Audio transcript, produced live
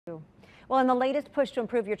Well, in the latest push to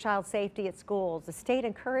improve your child's safety at schools, the state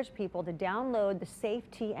encouraged people to download the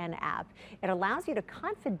SafeTN app. It allows you to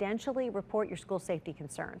confidentially report your school safety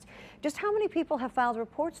concerns. Just how many people have filed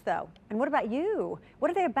reports, though? And what about you? What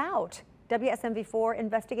are they about? WSMV4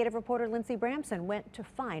 investigative reporter Lindsey Bramson went to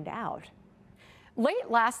find out. Late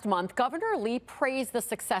last month, Governor Lee praised the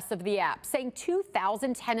success of the app, saying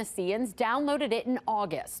 2,000 Tennesseans downloaded it in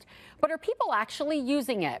August. But are people actually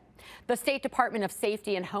using it? The State Department of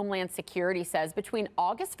Safety and Homeland Security says between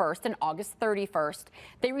August 1st and August 31st,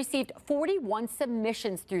 they received 41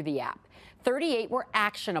 submissions through the app. 38 were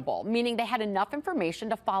actionable, meaning they had enough information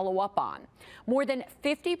to follow up on. More than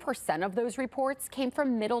 50% of those reports came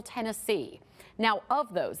from Middle Tennessee. Now,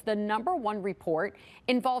 of those, the #1 report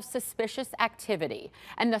involved suspicious activity,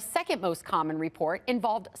 and the second most common report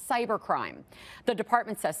involved cybercrime. The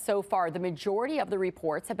department says so far the majority of the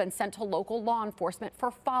reports have been sent to local law enforcement for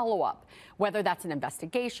follow-up, whether that's an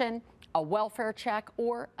investigation, a welfare check,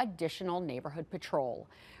 or additional neighborhood patrol.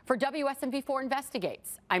 For WSMV4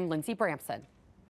 Investigates, I'm Lindsey Bramson.